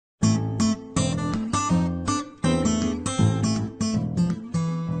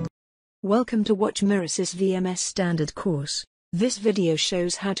Welcome to watch Mirasys VMS standard course. This video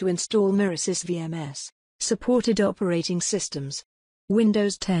shows how to install Mirasys VMS. Supported operating systems: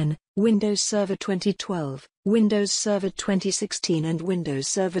 Windows 10, Windows Server 2012, Windows Server 2016 and Windows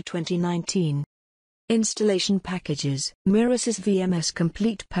Server 2019. Installation packages: Mirasys VMS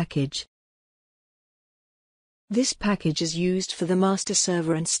Complete Package. This package is used for the master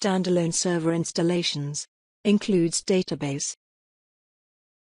server and standalone server installations. Includes database.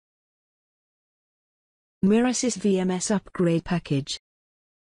 Mirasys VMS Upgrade Package.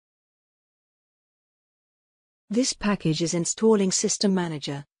 This package is installing System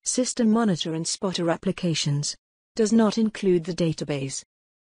Manager, System Monitor and Spotter applications. Does not include the database.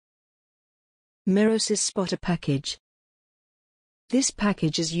 Mirasys Spotter Package. This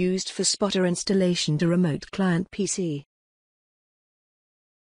package is used for Spotter installation to remote client PC.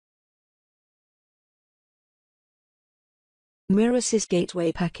 Mirasys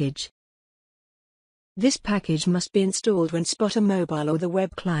Gateway Package. This package must be installed when Spotter Mobile or the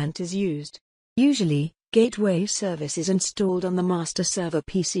web client is used. Usually, Gateway service is installed on the master server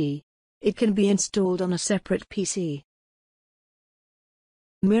PC. It can be installed on a separate PC.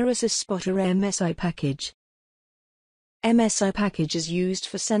 Mirasys Spotter MSI Package. MSI package is used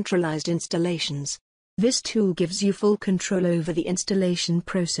for centralized installations. This tool gives you full control over the installation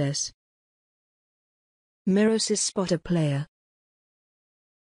process. Mirasys Spotter Player.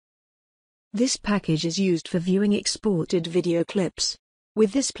 This package is used for viewing exported video clips.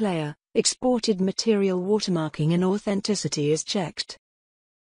 With this player, exported material watermarking and authenticity is checked.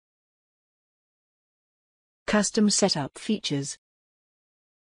 Custom setup features.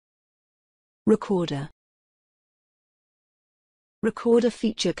 Recorder. Recorder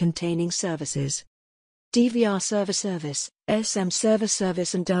feature containing services: DVR server service, SM server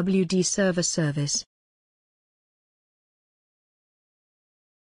service and WD server service.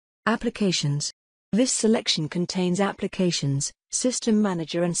 Applications. This selection contains applications, System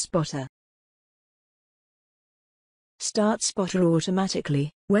Manager and Spotter. Start Spotter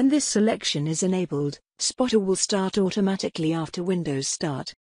automatically. When this selection is enabled, Spotter will start automatically after Windows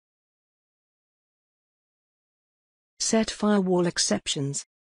Start. Set firewall exceptions.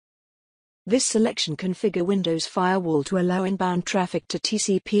 This selection configure Windows Firewall to allow inbound traffic to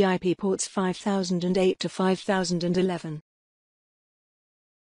TCP/IP ports 5008 to 5011.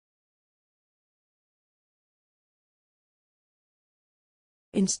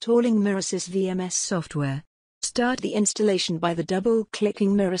 Installing Mirasys VMS software. Start the installation by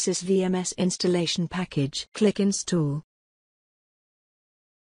double-clicking Mirasys VMS installation package. Click Install.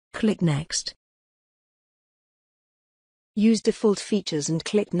 Click Next. Use default features and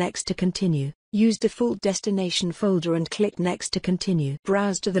click Next to continue. Use default destination folder and click Next to continue.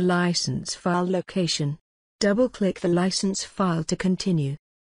 Browse to the license file location. Double-click the license file to continue.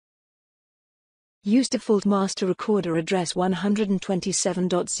 Use default master recorder address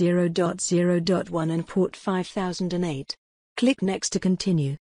 127.0.0.1 and port 5008. Click Next to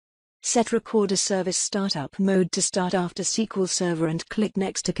continue. Set recorder service startup mode to start after SQL Server and click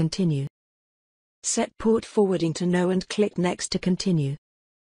Next to continue. Set port forwarding to no and click Next to continue.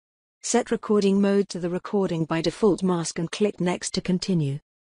 Set recording mode to the recording by default mask and click Next to continue.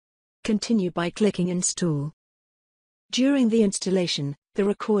 Continue by clicking Install. During the installation, the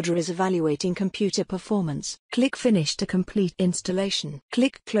recorder is evaluating computer performance. Click Finish to complete installation.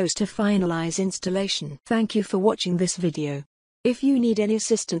 Click Close to finalize installation. Thank you for watching this video. If you need any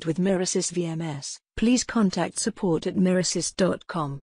assistance with Mirasys VMS, please contact support@mirasys.com.